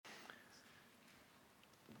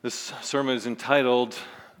This sermon is entitled,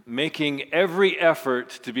 Making Every Effort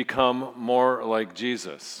to Become More Like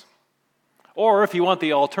Jesus. Or if you want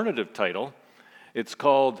the alternative title, it's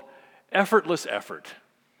called Effortless Effort.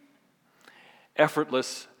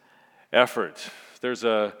 Effortless effort. There's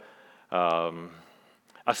a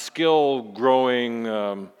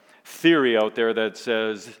skill-growing theory out there that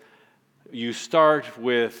says you start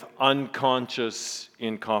with unconscious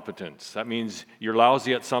incompetence. That means you're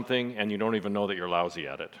lousy at something and you don't even know that you're lousy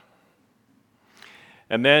at it.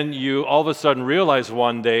 And then you all of a sudden realize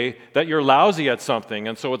one day that you're lousy at something,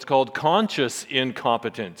 and so it's called conscious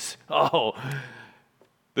incompetence. Oh,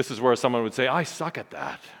 this is where someone would say, I suck at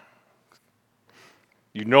that.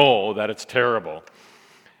 You know that it's terrible.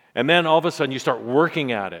 And then all of a sudden you start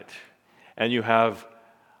working at it, and you have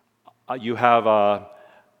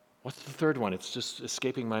what's the third one? It's just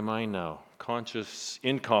escaping my mind now. Conscious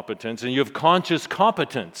incompetence, and you have conscious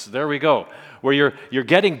competence. There we go. Where you're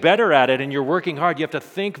getting better at it and you're working hard. You have to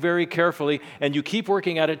think very carefully, and you keep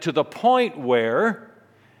working at it to the point where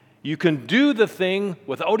you can do the thing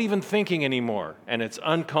without even thinking anymore, and it's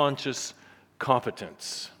unconscious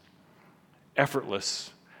competence.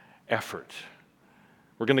 Effortless effort.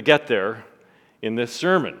 We're going to get there in this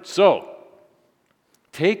sermon. So,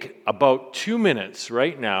 take about 2 minutes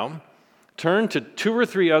right now, turn to 2 or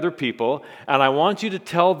 3 other people, and I want you to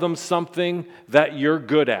tell them something that you're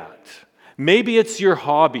good at. Maybe it's your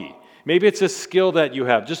hobby. Maybe it's a skill that you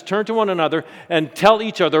have. Just turn to one another and tell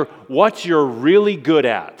each other what you're really good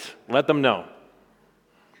at. Let them know.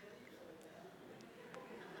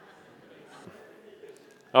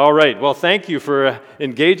 All right. Well, thank you for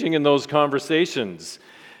engaging in those conversations.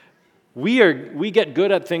 We get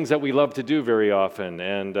good at things that we love to do very often,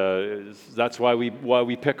 and that's why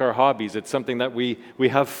we pick our hobbies. It's something that we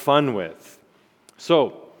have fun with.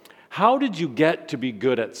 So, how did you get to be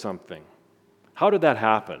good at something? How did that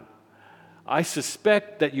happen? I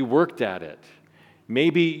suspect that you worked at it.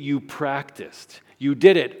 Maybe you practiced. You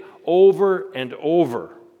did it over and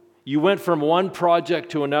over. You went from one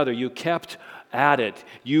project to another. You kept at it.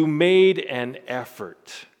 You made an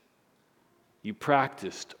effort. You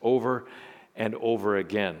practiced over and over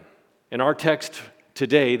again. In our text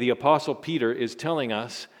today, the Apostle Peter is telling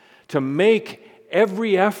us to make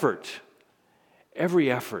every effort.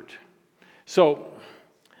 Every effort. So,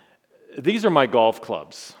 these are my golf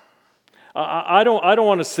clubs. I don't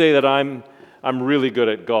want to say that I'm really good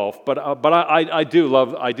at golf, but I do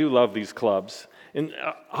love these clubs, and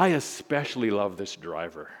I especially love this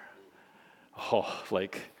driver. Oh,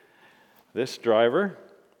 like this driver.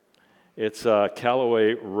 It's a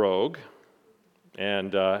Callaway Rogue,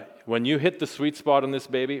 and when you hit the sweet spot on this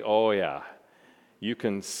baby, oh yeah, you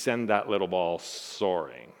can send that little ball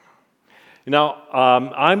soaring. Now,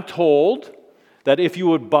 I'm told that if you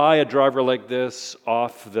would buy a driver like this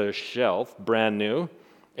off the shelf, brand new,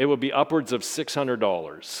 it would be upwards of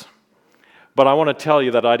 $600. But I want to tell you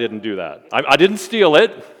that I didn't do that. I didn't steal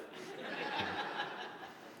it.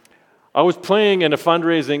 I was playing in a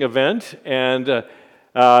fundraising event, and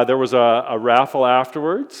there was a raffle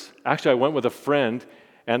afterwards. Actually, I went with a friend,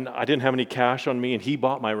 and I didn't have any cash on me, and he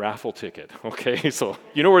bought my raffle ticket. Okay, so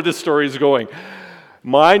you know where this story is going.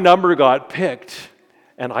 My number got picked,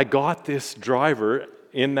 and I got this driver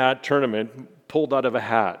in that tournament pulled out of a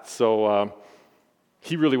hat. So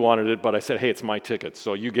he really wanted it, but I said, hey, it's my ticket,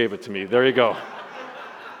 so you gave it to me. There you go.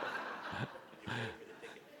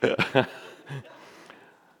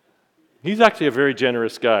 He's actually a very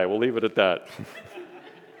generous guy. We'll leave it at that.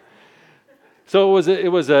 So it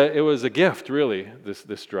was a gift, really.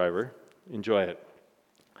 This driver, enjoy it.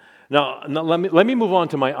 Now let me move on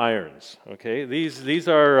to my irons. Okay, these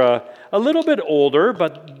are a little bit older,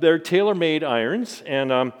 but they're tailor-made irons.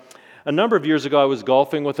 And a number of years ago, I was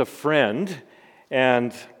golfing with a friend,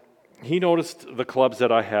 and he noticed the clubs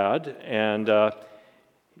that I had, and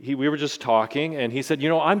we were just talking, and he said,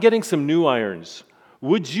 I'm getting some new irons.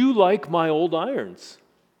 Would you like my old irons?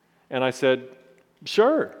 And I said,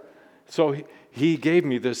 sure. So he gave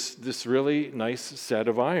me this really nice set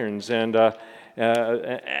of irons, and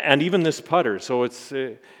even this putter. So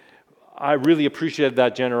I really appreciated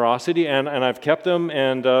that generosity, and I've kept them,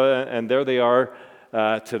 and there they are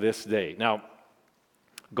to this day. Now,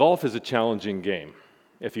 golf is a challenging game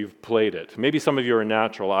if you've played it. Maybe some of you are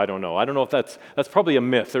natural. I don't know. I don't know if that's probably a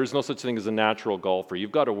myth. There's no such thing as a natural golfer.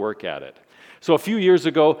 You've got to work at it. So a few years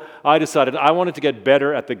ago, I decided I wanted to get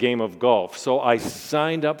better at the game of golf. So I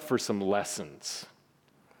signed up for some lessons.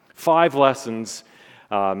 5 lessons.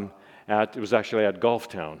 It was actually at Golf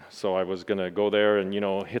Town. So I was going to go there and,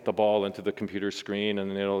 hit the ball into the computer screen,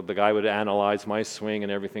 and, the guy would analyze my swing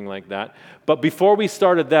and everything like that. But before we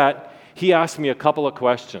started that, he asked me a couple of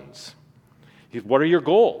questions. What are your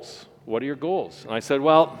goals? What are your goals? And I said,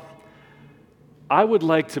 well, I would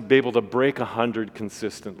like to be able to break 100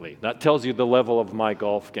 consistently. That tells you the level of my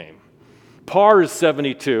golf game. Par is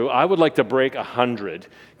 72. I would like to break 100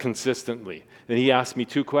 consistently. And he asked me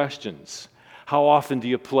 2 questions. How often do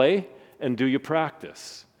you play, and do you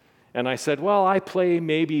practice? And I said, well, I play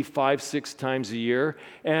maybe 5-6 times a year,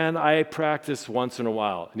 and I practice once in a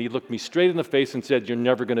while. And he looked me straight in the face and said, you're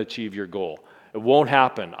never going to achieve your goal. It won't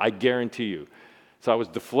happen, I guarantee you. So I was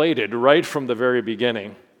deflated right from the very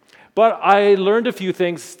beginning. But I learned a few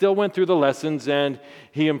things, still went through the lessons, and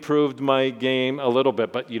he improved my game a little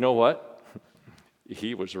bit. But you know what?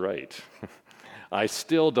 He was right. I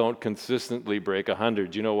still don't consistently break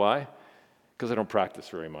 100. Do you know why? Because I don't practice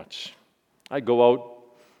very much. I go out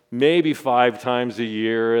maybe 5 times a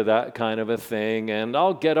year, that kind of a thing, and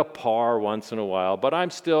I'll get a par once in a while, but I'm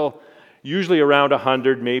still usually around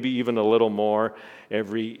 100, maybe even a little more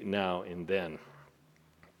every now and then.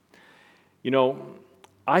 You know,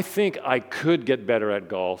 I think I could get better at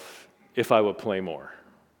golf if I would play more.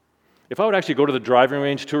 If I would actually go to the driving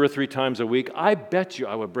range 2 or 3 times a week, I bet you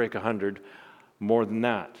I would break 100 more than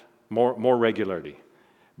that, more regularly.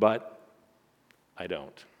 But I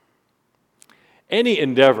don't. Any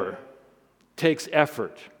endeavor takes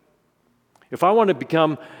effort. If I want to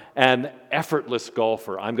become an effortless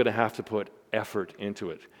golfer, I'm going to have to put effort into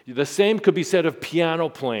it. The same could be said of piano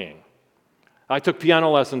playing. I took piano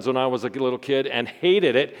lessons when I was a little kid and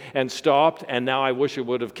hated it and stopped, and now I wish I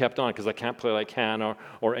would have kept on because I can't play like Hannah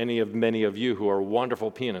or many of you who are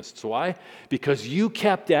wonderful pianists. Why? Because you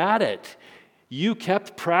kept at it. You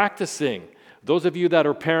kept practicing. Those of you that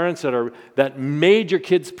are parents that made your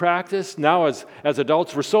kids practice, now as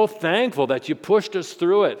adults, we're so thankful that you pushed us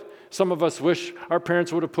through it. Some of us wish our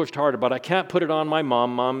parents would have pushed harder, but I can't put it on my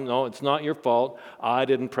mom. Mom, no, it's not your fault. I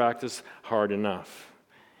didn't practice hard enough.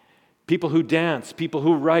 People who dance, people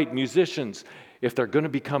who write, musicians, if they're going to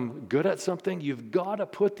become good at something, you've got to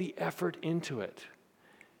put the effort into it.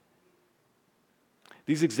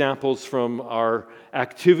 These examples from our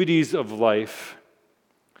activities of life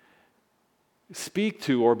speak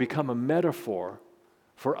to or become a metaphor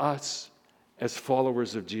for us as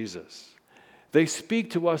followers of Jesus. They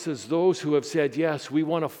speak to us as those who have said, yes, we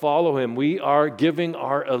want to follow him. We are giving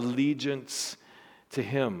our allegiance to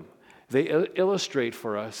him. They illustrate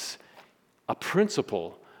for us a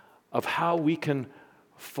principle of how we can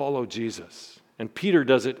follow Jesus. And Peter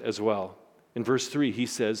does it as well. In verse 3, he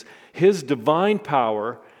says, his divine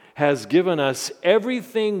power has given us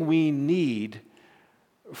everything we need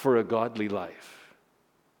for a godly life.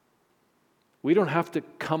 We don't have to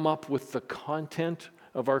come up with the content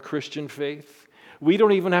of our Christian faith. We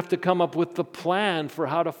don't even have to come up with the plan for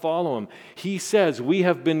how to follow him. He says we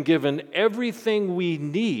have been given everything we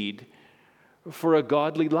need for a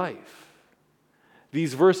godly life.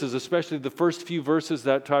 These verses, especially the first few verses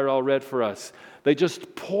that Tyrell read for us, they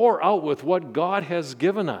just pour out with what God has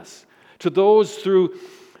given us. To those through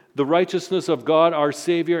the righteousness of God, our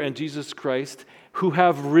Savior, and Jesus Christ, who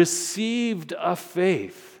have received a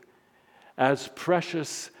faith as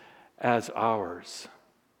precious as ours.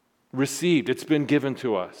 Received, it's been given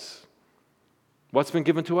to us. What's been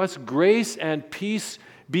given to us? Grace and peace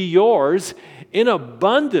be yours in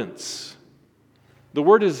abundance. The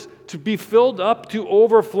word is to be filled up to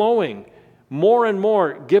overflowing, more and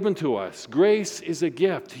more given to us. Grace is a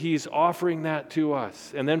gift. He's offering that to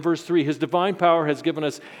us. And then verse 3, his divine power has given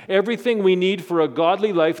us everything we need for a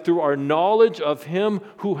godly life through our knowledge of him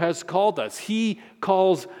who has called us. He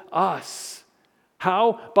calls us.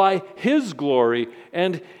 How? By his glory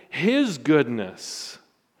and his goodness.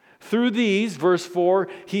 Through these, verse 4,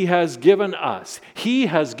 he has given us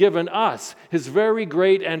his very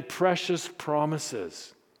great and precious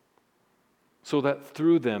promises, so that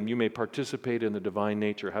through them you may participate in the divine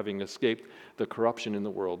nature, having escaped the corruption in the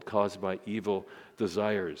world caused by evil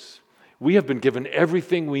desires. We have been given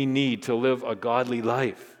everything we need to live a godly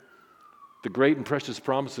life. The great and precious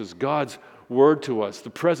promises, God's word to us, the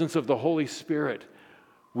presence of the Holy Spirit.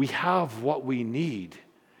 We have what we need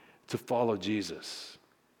to follow Jesus.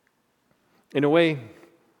 In a way,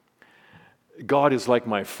 God is like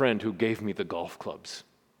my friend who gave me the golf clubs.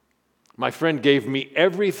 My friend gave me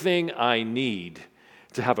everything I need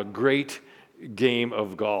to have a great game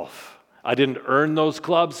of golf. I didn't earn those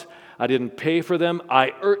clubs. I didn't pay for them.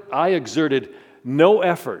 I exerted no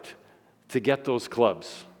effort to get those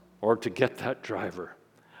clubs or to get that driver.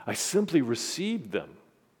 I simply received them.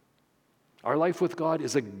 Our life with God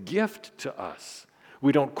is a gift to us.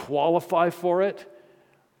 We don't qualify for it.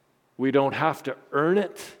 We don't have to earn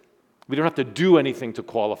it. We don't have to do anything to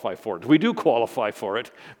qualify for it. We do qualify for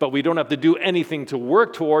it, but we don't have to do anything to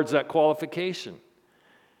work towards that qualification.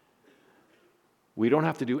 We don't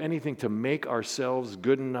have to do anything to make ourselves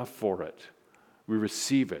good enough for it. We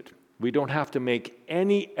receive it. We don't have to make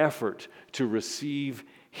any effort to receive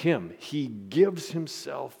Him. He gives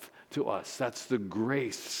Himself to us. That's the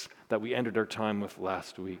grace that we ended our time with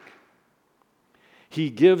last week. He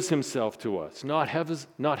gives Himself to us, not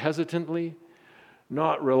hesitantly,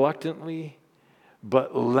 not reluctantly,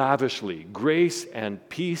 but lavishly. Grace and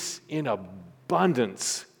peace in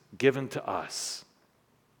abundance given to us.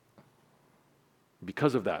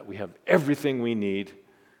 Because of that, we have everything we need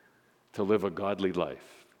to live a godly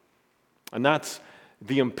life. And that's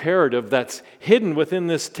the imperative that's hidden within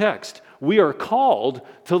this text. We are called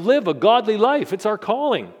to live a godly life. It's our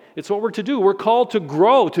calling. It's what we're to do. We're called to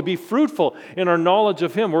grow, to be fruitful in our knowledge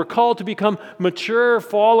of Him. We're called to become mature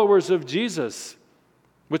followers of Jesus,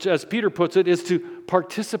 which, as Peter puts it, is to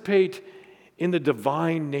participate in the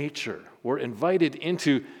divine nature. We're invited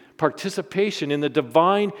into participation in the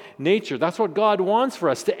divine nature. That's what God wants for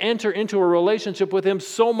us, to enter into a relationship with Him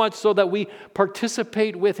so much so that we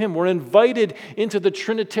participate with Him. We're invited into the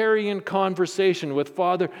Trinitarian conversation with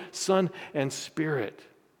Father, Son, and Spirit.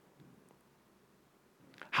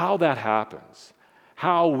 How that happens,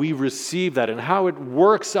 how we receive that, and how it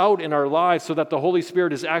works out in our lives so that the Holy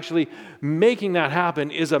Spirit is actually making that happen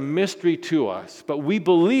is a mystery to us. But we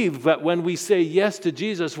believe that when we say yes to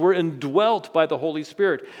Jesus, we're indwelt by the Holy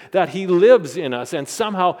Spirit, that He lives in us, and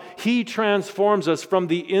somehow He transforms us from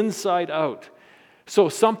the inside out. So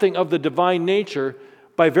something of the divine nature,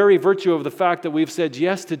 by very virtue of the fact that we've said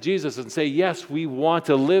yes to Jesus and say, yes, we want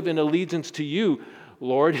to live in allegiance to You,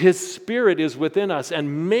 Lord, His Spirit is within us,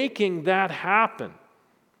 and making that happen.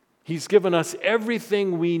 He's given us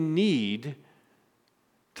everything we need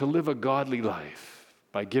to live a godly life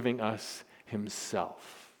by giving us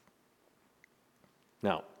Himself.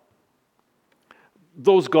 Now,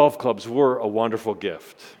 those golf clubs were a wonderful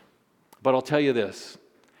gift. But I'll tell you this,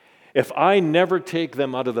 if I never take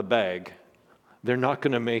them out of the bag, they're not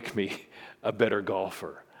going to make me a better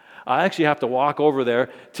golfer. I actually have to walk over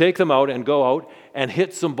there, take them out, and go out and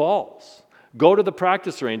hit some balls. Go to the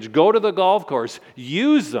practice range, go to the golf course,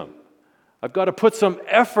 use them. I've got to put some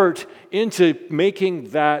effort into making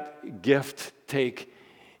that gift take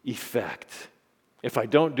effect. If I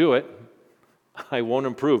don't do it, I won't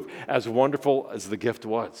improve. As wonderful as the gift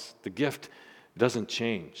was, the gift doesn't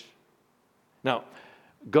change. Now,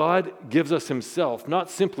 God gives us Himself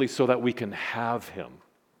not simply so that we can have Him,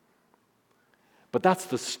 but that's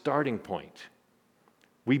the starting point.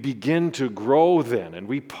 We begin to grow then, and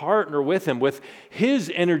we partner with Him, with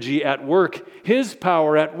His energy at work, His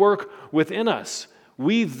power at work within us.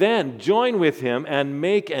 We then join with Him and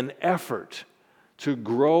make an effort to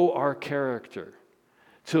grow our character,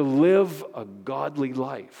 to live a godly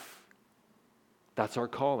life. That's our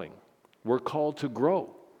calling. We're called to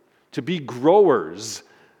grow, to be growers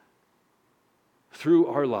through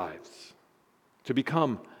our lives, to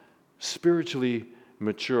become spiritually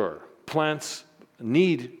mature. Plants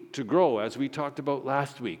need to grow, as we talked about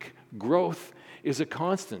last week. Growth is a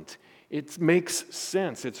constant. It makes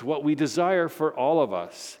sense. It's what we desire for all of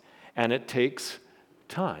us, and it takes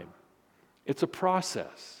time. It's a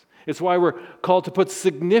process. It's why we're called to put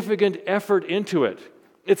significant effort into it.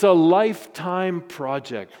 It's a lifetime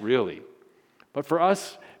project, really. But for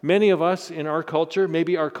us, many of us in our culture,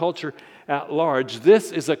 maybe our culture at large,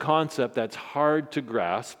 this is a concept that's hard to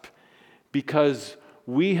grasp because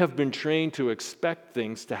we have been trained to expect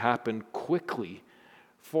things to happen quickly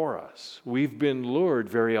for us. We've been lured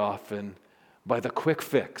very often by the quick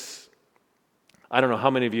fix. I don't know how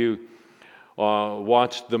many of you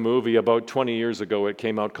watched the movie about 20 years ago. It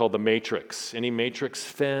came out called The Matrix. Any Matrix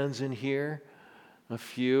fans in here? A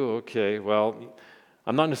few? Okay, well,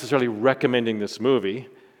 I'm not necessarily recommending this movie,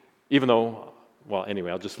 even though, well,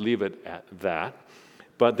 anyway, I'll just leave it at that.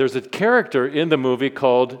 But there's a character in the movie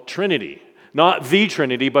called Trinity. Not the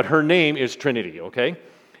Trinity, but her name is Trinity, okay?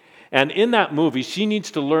 And in that movie, she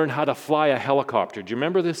needs to learn how to fly a helicopter. Do you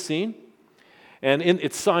remember this scene? And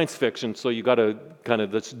it's science fiction, so you got to kind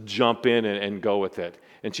of just jump in and go with it.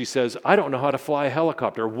 And she says, I don't know how to fly a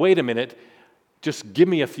helicopter. Wait a minute, just give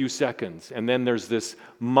me a few seconds. And then there's this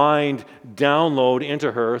mind download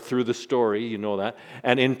into her through the story, you know that.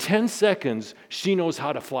 And in 10 seconds, she knows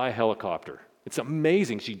how to fly a helicopter. It's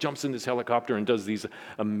amazing. She jumps in this helicopter and does these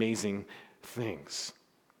amazing things.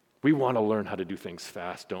 We want to learn how to do things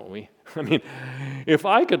fast, don't we? I mean, if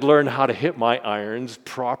I could learn how to hit my irons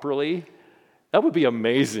properly, that would be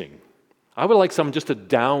amazing. I would like someone just to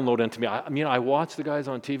download into me. I mean, I watch the guys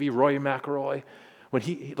on TV, Rory McIlroy. when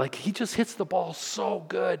he just hits the ball so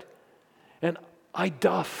good, and I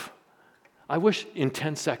duff. I wish in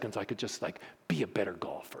 10 seconds I could just be a better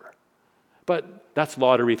golfer. But that's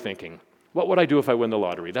lottery thinking. What would I do if I win the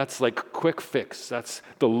lottery? That's like quick fix. That's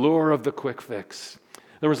the lure of the quick fix.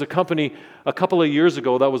 There was a company a couple of years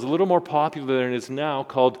ago that was a little more popular than it is now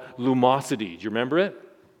called Lumosity. Do you remember it?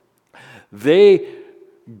 They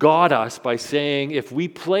got us by saying if we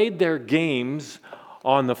played their games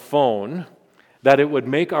on the phone, that it would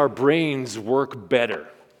make our brains work better.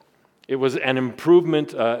 It was an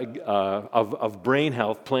improvement of brain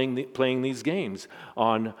health playing these games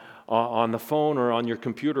on the phone or on your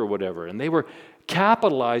computer or whatever. And they were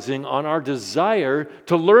capitalizing on our desire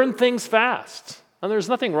to learn things fast. And there's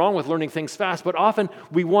nothing wrong with learning things fast, but often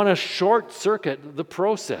we want to short circuit the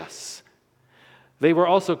process. They were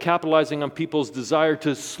also capitalizing on people's desire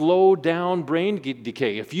to slow down brain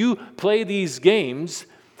decay. If you play these games,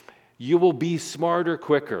 you will be smarter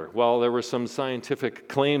quicker. Well, there were some scientific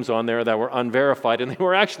claims on there that were unverified, and they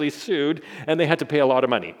were actually sued, and they had to pay a lot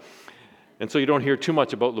of money. And so you don't hear too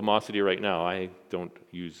much about Lumosity right now. I don't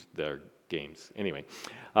use their games. Anyway.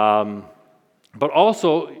 But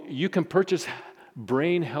also, you can purchase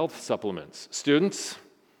brain health supplements. Students,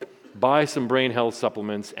 buy some brain health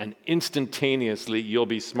supplements, and instantaneously you'll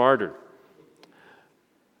be smarter.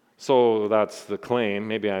 So that's the claim.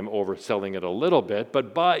 Maybe I'm overselling it a little bit,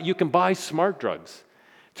 but you can buy smart drugs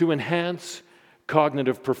to enhance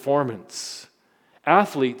cognitive performance.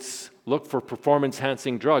 Athletes look for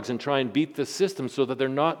performance-enhancing drugs and try and beat the system so that they're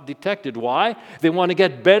not detected. Why? They want to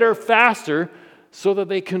get better faster so that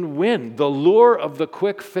they can win. The lure of the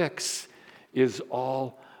quick fix is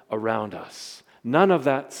all around us. None of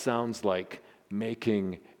that sounds like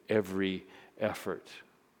making every effort.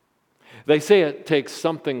 They say it takes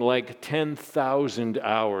something like 10,000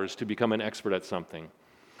 hours to become an expert at something.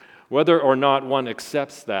 Whether or not one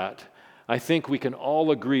accepts that, I think we can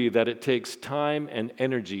all agree that it takes time and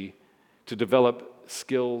energy to develop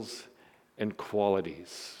skills and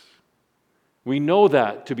qualities. We know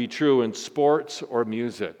that to be true in sports or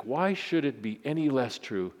music. Why should it be any less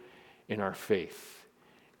true in our faith,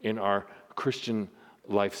 in our Christian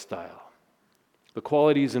lifestyle? The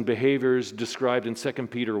qualities and behaviors described in 2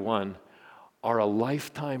 Peter 1 are a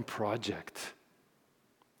lifetime project.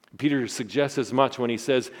 Peter suggests as much when he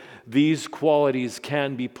says these qualities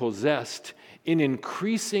can be possessed in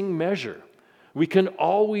increasing measure. We can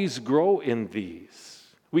always grow in these.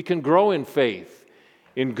 We can grow in faith,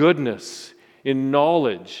 in goodness, in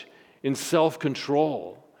knowledge, in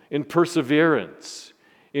self-control, in perseverance,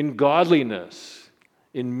 in godliness,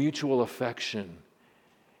 in mutual affection,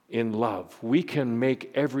 in love. We can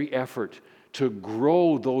make every effort to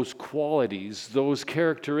grow those qualities, those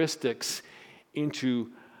characteristics into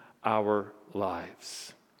our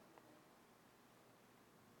lives.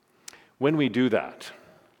 When we do that,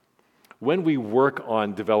 when we work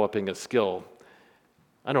on developing a skill,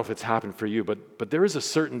 I don't know if it's happened for you, but there is a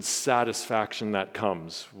certain satisfaction that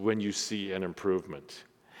comes when you see an improvement.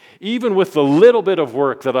 Even with the little bit of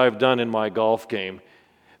work that I've done in my golf game,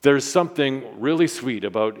 there's something really sweet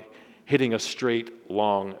about hitting a straight,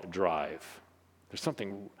 long drive. There's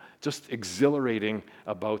something just exhilarating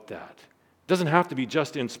about that. It doesn't have to be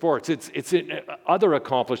just in sports. It's in other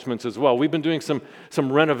accomplishments as well. We've been doing some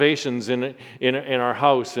renovations in our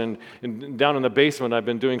house, and down in the basement I've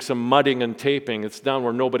been doing some mudding and taping. It's down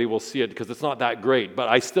where nobody will see it because it's not that great, but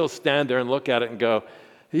I still stand there and look at it and go,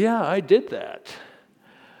 yeah, I did that.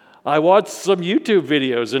 I watched some YouTube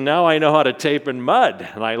videos, and now I know how to tape and mud.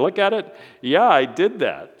 And I look at it, yeah, I did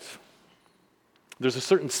that. There's a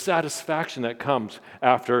certain satisfaction that comes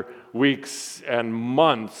after weeks and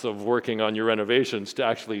months of working on your renovations to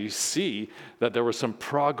actually see that there was some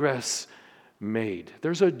progress made.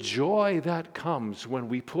 There's a joy that comes when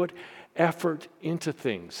we put effort into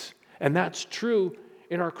things. And that's true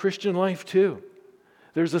in our Christian life too.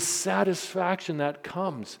 There's a satisfaction that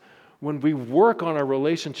comes when we work on our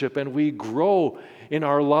relationship and we grow in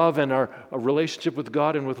our love and our relationship with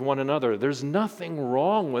God and with one another. There's nothing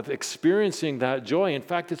wrong with experiencing that joy. In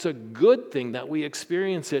fact, it's a good thing that we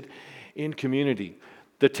experience it in community.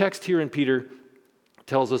 The text here in Peter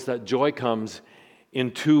tells us that joy comes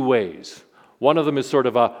in two ways. One of them is sort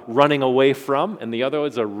of a running away from, and the other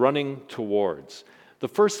is a running towards. The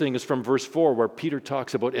first thing is from verse 4, where Peter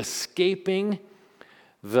talks about escaping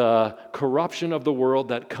the corruption of the world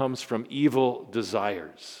that comes from evil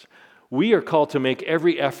desires. We are called to make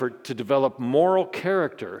every effort to develop moral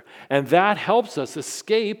character, and that helps us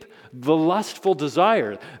escape the lustful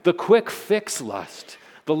desire, the quick fix lust,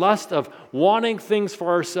 the lust of wanting things for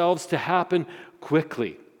ourselves to happen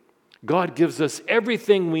quickly. God gives us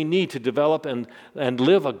everything we need to develop and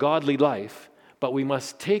live a godly life, but we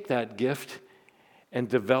must take that gift and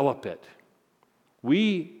develop it.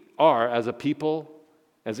 We are, as a people,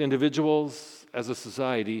 as individuals, as a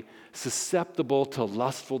society, susceptible to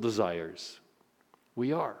lustful desires.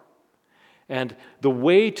 We are. And the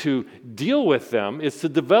way to deal with them is to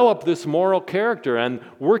develop this moral character, and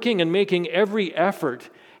working and making every effort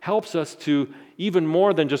helps us to, even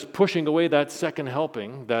more than just pushing away that second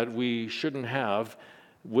helping that we shouldn't have,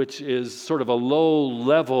 which is sort of a low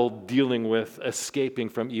level dealing with escaping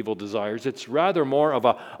from evil desires. It's rather more of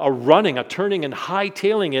a running, a turning and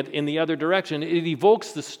hightailing it in the other direction. It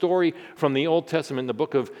evokes the story from the Old Testament, the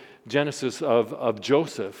book of Genesis, of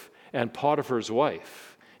Joseph and Potiphar's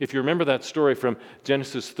wife. If you remember that story from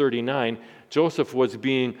Genesis 39, Joseph was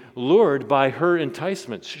being lured by her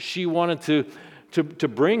enticements. She wanted to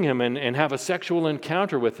bring him and have a sexual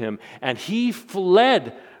encounter with him, and he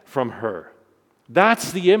fled from her.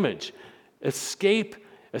 That's the image.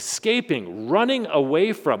 Escaping, running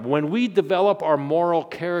away from. When we develop our moral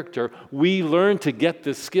character, we learn to get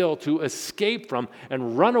this skill to escape from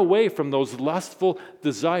and run away from those lustful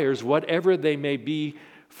desires, whatever they may be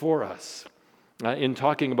for us. In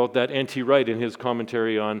talking about that, N.T. Wright, in his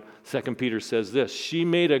commentary on 2 Peter, says this: she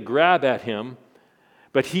made a grab at him,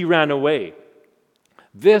 but he ran away.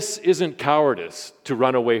 This isn't cowardice to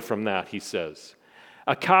run away from that, he says.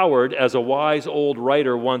 A coward, as a wise old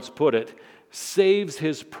writer once put it, saves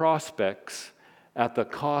his prospects at the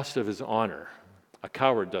cost of his honor. A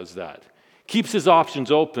coward does that. Keeps his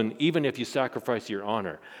options open even if you sacrifice your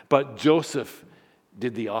honor. But Joseph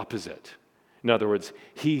did the opposite. In other words,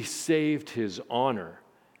 he saved his honor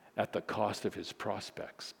at the cost of his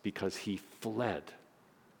prospects because he fled.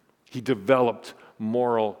 He developed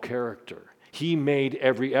moral character. He made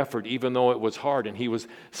every effort, even though it was hard, and he was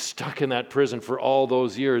stuck in that prison for all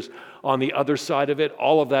those years. On the other side of it,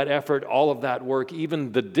 all of that effort, all of that work,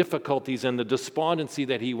 even the difficulties and the despondency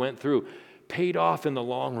that he went through, paid off in the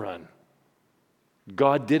long run.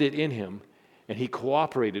 God did it in him, and he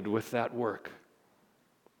cooperated with that work.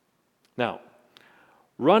 Now,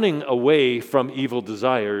 running away from evil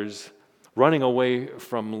desires, running away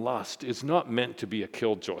from lust, is not meant to be a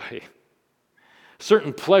killjoy.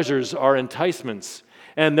 Certain pleasures are enticements,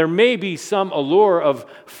 and there may be some allure of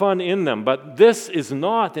fun in them, but this is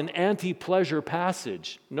not an anti-pleasure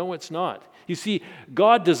passage. No, it's not. You see,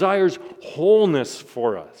 God desires wholeness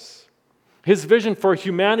for us. His vision for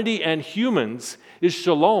humanity and humans is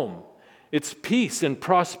shalom. It's peace and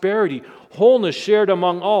prosperity, wholeness shared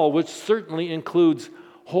among all, which certainly includes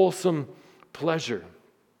wholesome pleasure.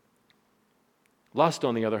 Lust,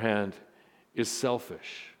 on the other hand, is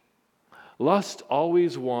selfish. Lust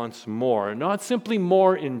always wants more, not simply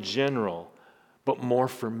more in general, but more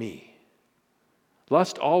for me.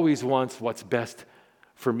 Lust always wants what's best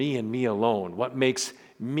for me and me alone, what makes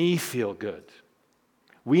me feel good.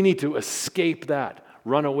 We need to escape that,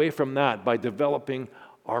 run away from that by developing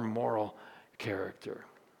our moral character.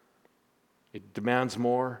 It demands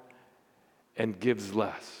more and gives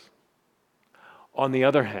less. On the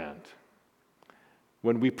other hand,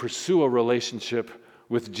 when we pursue a relationship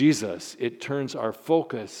with Jesus, it turns our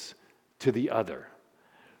focus to the other.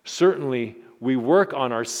 Certainly, we work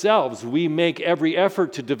on ourselves. We make every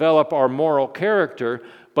effort to develop our moral character,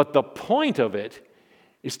 but the point of it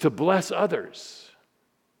is to bless others.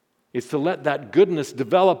 It's to let that goodness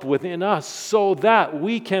develop within us so that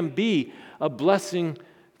we can be a blessing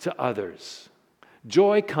to others.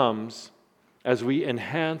 Joy comes as we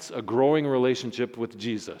enhance a growing relationship with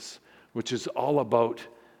Jesus, which is all about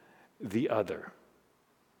the other.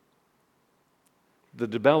 The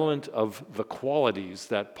development of the qualities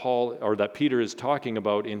that Peter is talking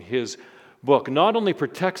about in his book not only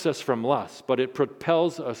protects us from lust, but it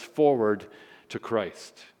propels us forward to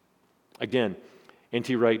Christ. Again,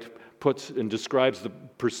 N.T. Wright puts and describes the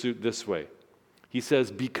pursuit this way. He says,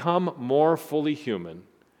 become more fully human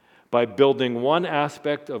by building one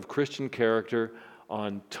aspect of Christian character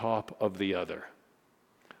on top of the other.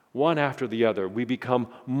 One after the other, we become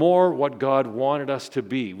more what God wanted us to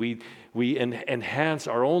be. We enhance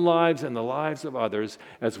our own lives and the lives of others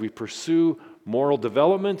as we pursue moral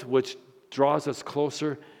development, which draws us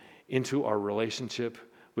closer into our relationship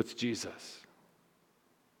with Jesus.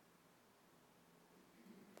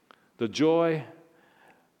 The joy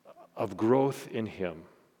of growth in Him,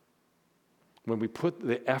 when we put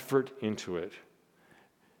the effort into it,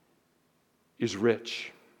 is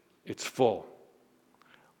rich. It's full.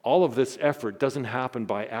 All of this effort doesn't happen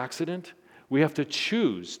by accident. We have to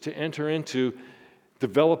choose to enter into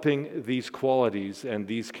developing these qualities and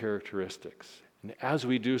these characteristics. And as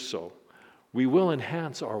we do so, we will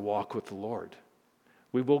enhance our walk with the Lord.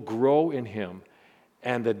 We will grow in Him,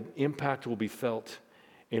 and the impact will be felt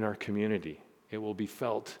in our community. It will be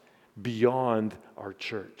felt beyond our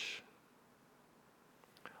church.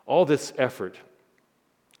 All this effort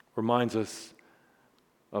reminds us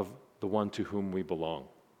of the one to whom we belong.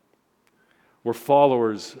 We're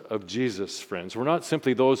followers of Jesus, friends. We're not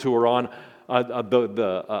simply those who are on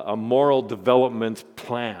a moral development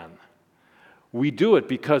plan. We do it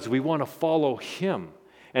because we want to follow Him.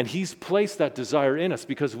 And He's placed that desire in us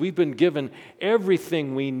because we've been given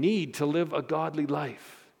everything we need to live a godly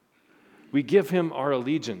life. We give Him our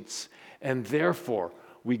allegiance, and therefore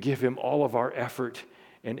we give Him all of our effort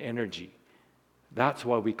and energy. That's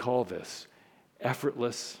why we call this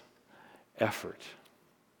effortless effort.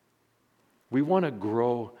 We want to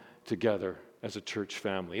grow together as a church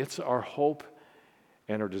family. It's our hope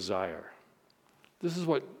and our desire. This is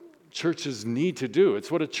what churches need to do.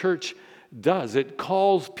 It's what a church does. It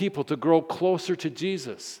calls people to grow closer to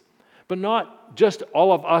Jesus, but not just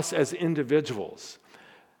all of us as individuals.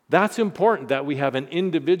 That's important that we have an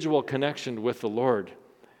individual connection with the Lord.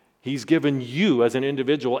 He's given you as an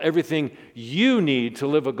individual everything you need to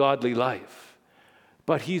live a godly life,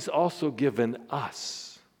 but He's also given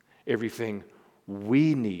us everything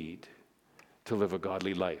we need to live a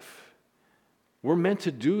godly life. We're meant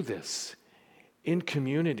to do this in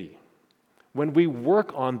community. When we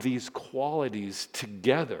work on these qualities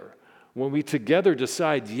together, when we together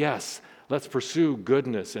decide, yes, let's pursue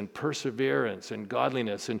goodness and perseverance and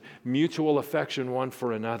godliness and mutual affection one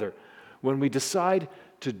for another, when we decide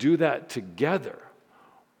to do that together,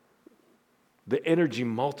 the energy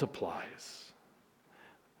multiplies.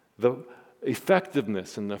 The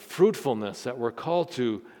effectiveness and the fruitfulness that we're called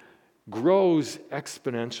to grows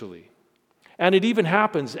exponentially. And it even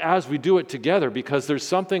happens as we do it together, because there's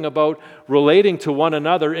something about relating to one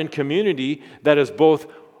another in community that is both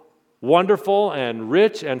wonderful and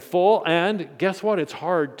rich and full, and guess what? It's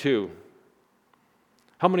hard too.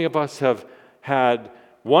 How many of us have had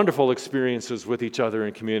wonderful experiences with each other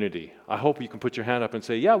in community? I hope you can put your hand up and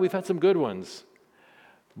say, yeah, we've had some good ones.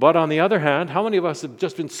 But on the other hand, how many of us have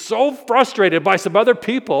just been so frustrated by some other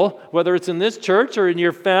people, whether it's in this church or in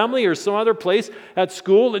your family or some other place, at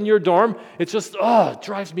school, in your dorm? It's just, it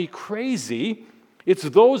drives me crazy. It's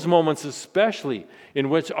those moments especially in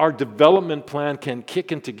which our development plan can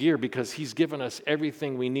kick into gear, because He's given us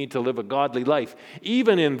everything we need to live a godly life,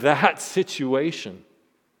 even in that situation.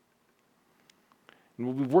 And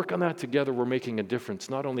when we work on that together, we're making a difference,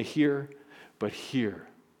 not only here, but here.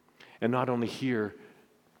 And not only here,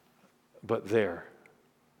 but there.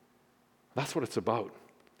 That's what it's about.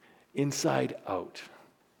 Inside out.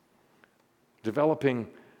 Developing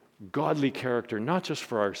godly character, not just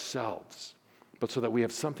for ourselves, but so that we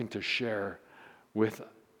have something to share with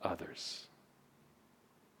others.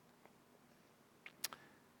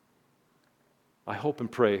 I hope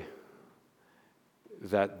and pray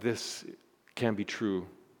that this can be true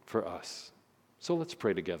for us. So let's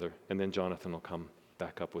pray together, and then Jonathan will come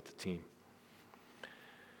back up with the team.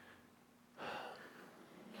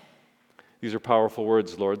 These are powerful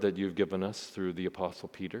words, Lord, that You've given us through the Apostle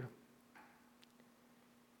Peter.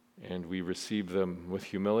 And we receive them with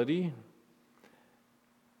humility,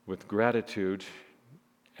 with gratitude,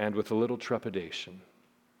 and with a little trepidation.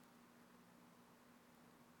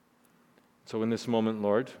 So in this moment,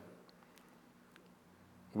 Lord,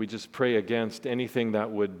 we just pray against anything that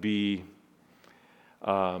would be,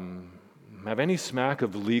 have any smack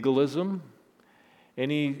of legalism,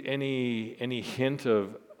 any hint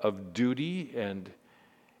of duty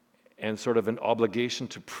and sort of an obligation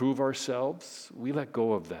to prove ourselves. We let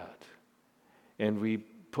go of that. And we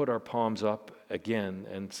put our palms up again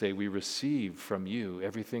and say, we receive from You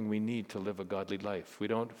everything we need to live a godly life. We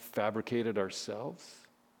don't fabricate it ourselves.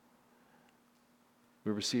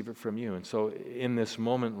 We receive it from You. And so in this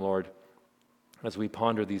moment, Lord, as we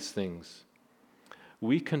ponder these things,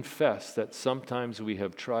 we confess that sometimes we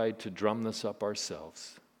have tried to drum this up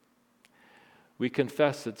ourselves. We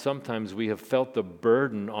confess that sometimes we have felt the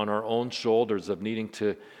burden on our own shoulders of needing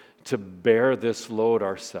to bear this load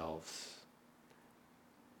ourselves.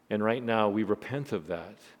 And right now we repent of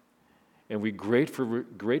that, and we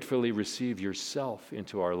gratefully receive Yourself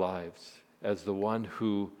into our lives as the one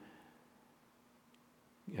who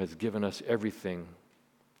has given us everything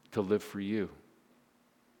to live for You.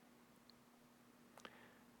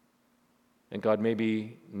 And God,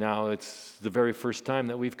 maybe now it's the very first time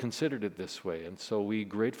that we've considered it this way, and so we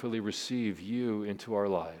gratefully receive You into our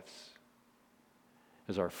lives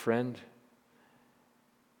as our friend,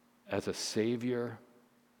 as a Savior,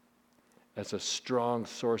 as a strong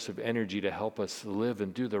source of energy to help us live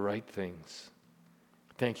and do the right things.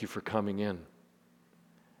 Thank you for coming in.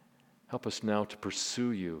 Help us now to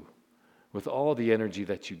pursue you with all the energy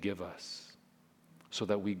that you give us, so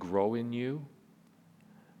that we grow in you,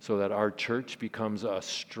 so that our church becomes a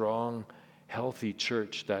strong, healthy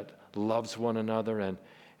church that loves one another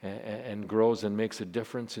and grows and makes a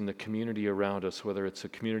difference in the community around us, whether it's a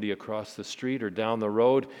community across the street or down the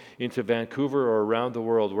road into Vancouver or around the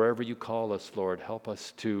world, wherever you call us, Lord. Help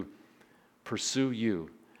us to pursue you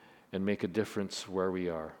and make a difference where we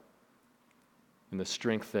are. In the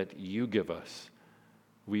strength that you give us,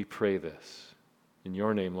 we pray this. In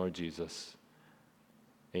your name, Lord Jesus.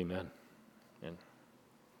 Amen. And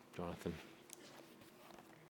Jonathan.